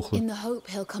 Потухли. In the hope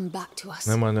he'll come back to us,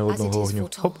 Нема ні as it одного is вогню.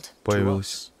 Хоп, foretold.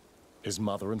 появились. His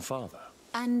mother and father.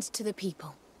 And to the people.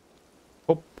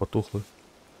 Хоп, потухли.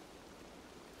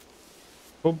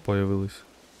 Хоп, появились.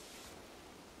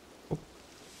 Хоп.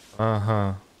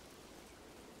 Ага.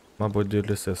 Мабуть,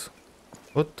 DLSS.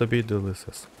 От тобі й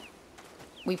DLSS.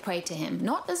 We pray to him,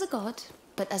 not as a god,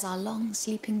 but as our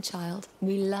long-sleeping child.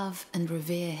 We love and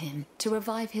revere him to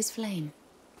revive his flame.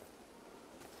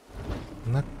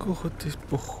 На кого ти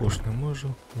похож, не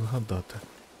можу згадати.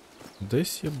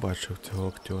 Десь я бачив цього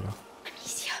актера.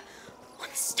 Amicia, on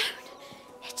stone.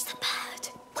 It's the bird.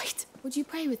 Wait, would you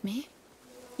pray with me?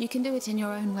 You can do it in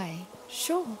your own way.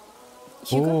 Sure.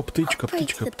 О, птичка,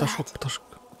 птичка, пташок, пташка.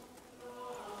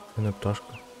 Це не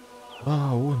пташка.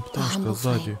 А, вон пташка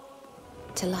ззаді.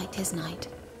 To light his night,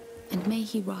 and may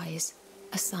he rise,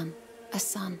 a sun,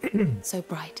 so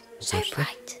bright, so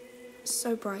bright. So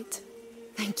bright.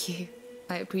 Thank you.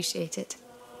 I appreciate it.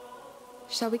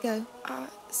 Shall we go?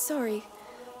 Sorry,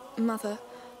 Mother.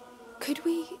 Could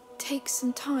we take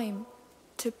some time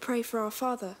to pray for our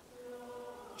father?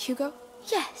 Hugo?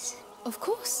 Yes, of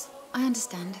course. I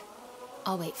understand.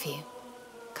 I'll wait for you.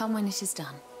 Come when it is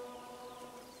done.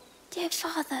 Dear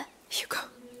Father. Hugo,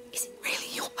 is it really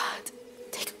your bird?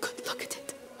 Take a good look at it.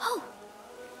 Oh,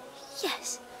 yes.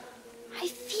 I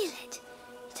feel it.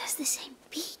 It has the same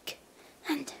beak.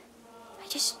 And I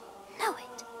just know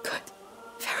it. Good.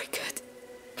 Very good.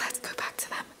 Let's go back to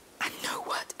them. And no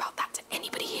word about that to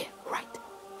anybody here, right?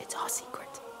 It's our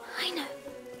secret. I know.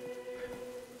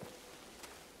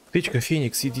 Птичка,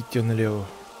 Фенікс, ідіть наліво.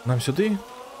 Нам сюди?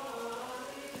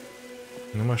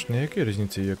 Нема ж ніякої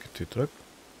різниці, як іти, так?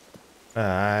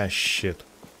 А, щит.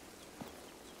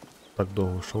 Так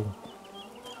довго йшов.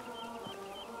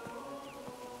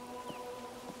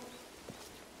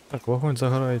 Так, вогонь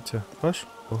загорається. Баш?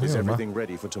 Вогонь нема.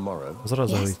 Зараз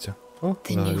загориться. О,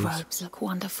 The new загориться. robes look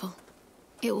wonderful.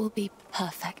 It will be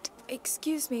perfect.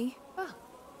 Excuse me.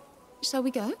 Shall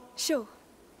we go? Sure.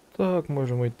 Так,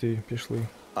 можемо йти, пішли.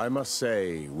 I must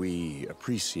say, we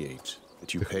appreciate that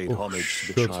you paid homage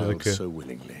to the що це child таке? so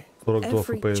willingly. 42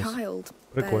 Every FPS. child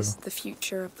Прикольно. bears the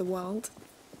future of the world.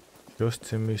 Що з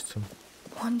цим місцем?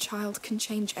 One child can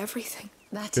change everything.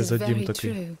 That Ти is за дім very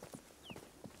такий. true.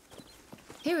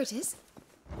 Here it is.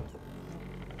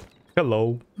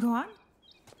 Hello. Go on.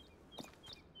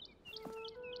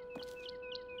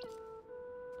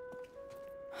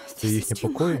 Це їхні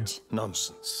покої?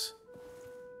 Nonsense.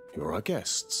 You're our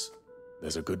guests.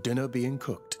 There's a good dinner being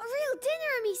cooked. A real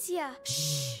dinner, Amicia.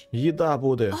 Їда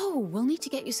буде. Oh, we'll need to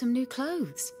get you some new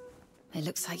clothes. It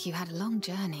looks like you had a long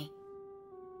journey.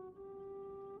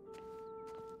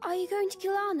 Are you going to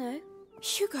kill Arno?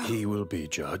 Hugo. He will be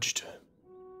judged.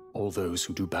 All those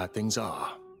who do bad things are,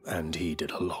 and he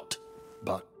did a lot.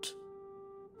 But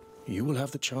you will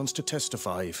have the chance to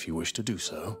testify if you wish to do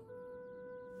so.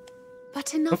 But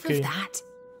enough Okay. of that.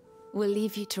 We'll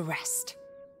leave you to rest.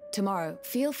 Tomorrow,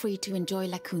 feel free to enjoy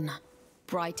La Cuna.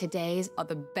 Brighter days are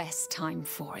the best time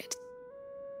for it.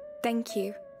 Thank you.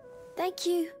 Thank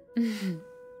you.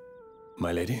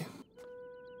 My lady?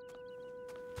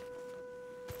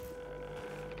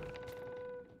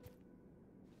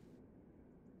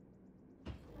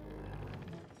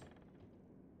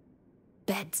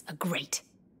 Beds are great.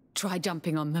 Try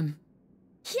jumping on them.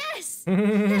 Yes!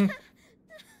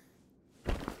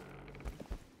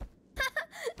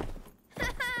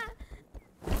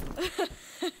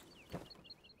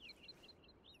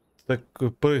 Так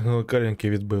пригнули, коленки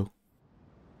відбив.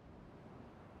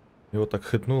 Його так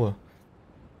хитнуло.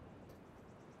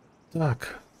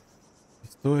 Так.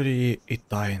 Історії і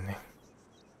тайни.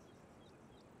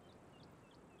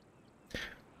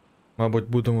 Мабуть,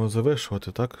 будемо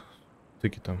завершувати, так?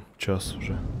 Скільки там час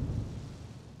вже?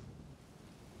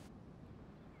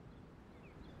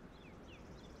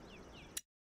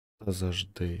 Та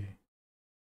завжди.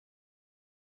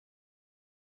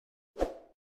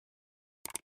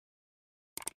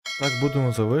 Так,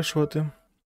 будемо завершувати,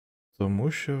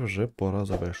 тому що вже пора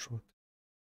завершувати.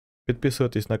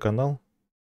 Підписуйтесь на канал,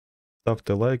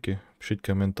 ставте лайки, пишіть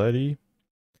коментарі.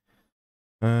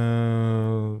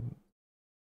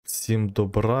 Всім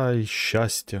добра і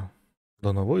щастя.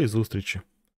 До нової зустрічі.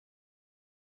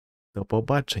 До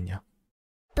побачення.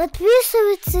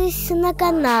 Подписывайтесь на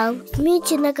канал,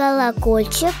 жмите на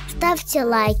колокольчик, ставьте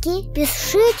лайки,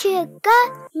 пишите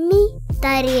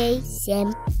комментарии.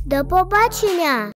 Всем до побачення!